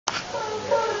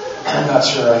I'm not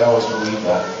sure I always believe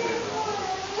that.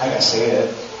 I gotta say it.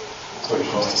 That's what you're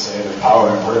supposed to say. There's power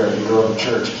in prayer. You grow up in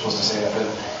church, you're supposed to say that. But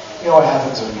you know what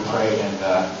happens when you pray and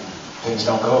things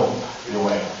don't go your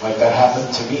way? Like that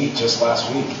happened to me just last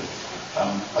week.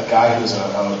 A guy who's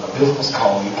a business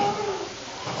colleague,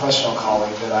 professional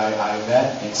colleague that I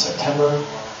met in September,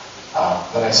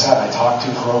 that I sat and I talked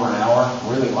to for over an hour.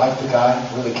 Really liked the guy,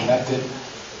 really connected.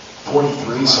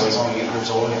 43, so he's only 8 years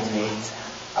older than me.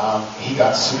 He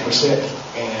got super sick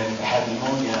and had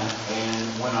pneumonia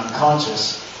and went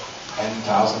unconscious. And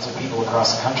thousands of people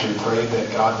across the country prayed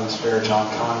that God would spare John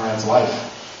Conrad's life.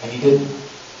 And he didn't.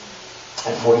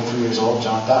 At 43 years old,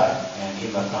 John died. And he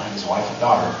left behind his wife and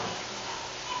daughter.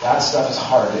 That stuff is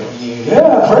hard.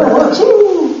 Yeah, prayer works.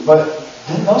 Woo! But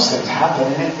then those things happen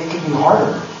and it can be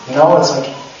harder. You know, it's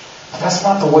like, that's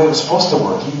not the way it was supposed to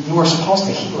work. You were supposed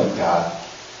to heal like God.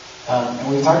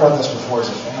 And we've talked about this before as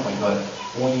a family, but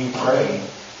when you pray,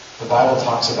 the Bible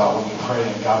talks about when you pray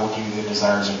and God will give you the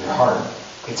desires of your heart.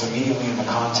 It's immediately in the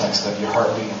context of your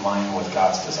heart being in line with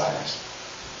God's desires.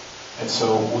 And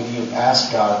so when you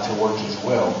ask God to work His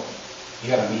will,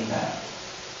 you got to mean that.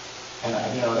 And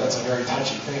you know, that's a very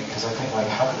touchy thing because I think, like,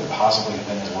 how could it possibly have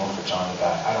been His will for John to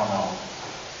die? I don't know.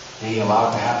 Did He allow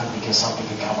it to happen because something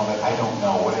could come of it? I don't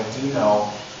know. What I do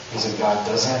know is that God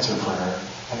does answer prayer,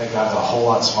 and that God's a whole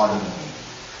lot smarter than me.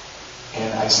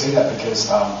 And I say that because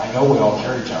I know we all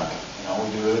carry junk. You know,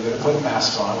 we do really good at putting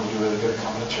masks on. We do really good at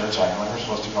coming to church, acting like we're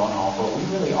supposed to be going home. But we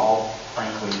really all,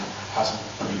 frankly, have some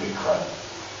pretty big crud.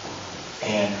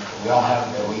 And we all have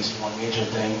at least one major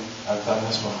thing. I've done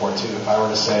this before too. If I were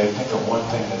to say, think of one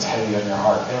thing that's heavy on your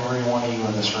heart, every one of you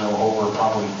in this room, over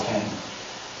probably 10,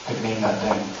 could name that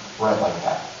thing right like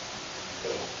that.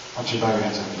 Why don't you bow your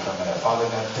hands with me for a minute? Father,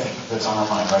 that thing that's on our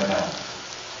mind right now,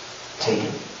 take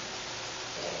it.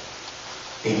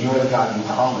 If you are the God you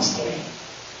promised today,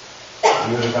 if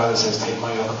you are the God that says, take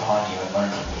my yoke upon you and learn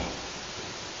from me,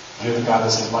 if you're the God that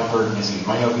says, my burden is easy,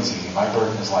 my yoke is easy, my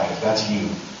burden is light, if that's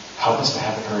you, help us to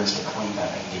have the courage to claim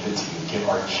that and give it to you, give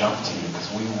our junk to you,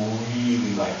 because we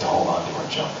really like to hold on to our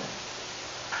junk.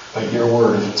 But your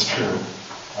word, if it's true,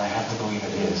 and I have to believe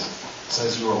it is, it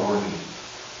says you are worthy,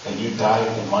 that you died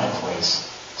in my place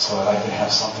so that I could have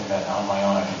something that on my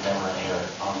own I could never inherit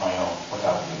on my own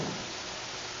without you.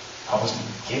 Help us to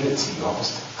give it to you. Help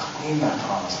us to claim that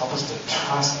promise. Help us to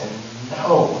trust and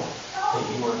know that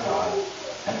you are God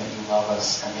and that you love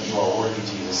us and that you are worthy,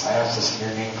 Jesus. I ask this in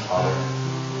your name, Father.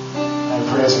 And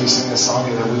I pray as we sing this song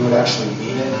that we would actually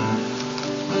mean it.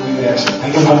 We would actually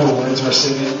think about the words we're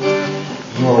singing.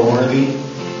 You are worthy.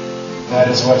 That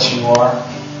is what you are.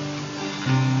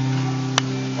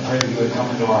 I pray that you would come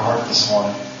into our heart this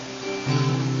morning.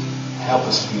 Help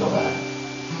us feel that.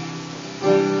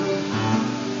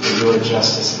 You are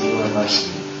justice and you are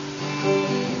mercy.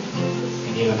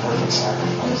 And you are the perfect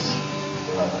sacrifice.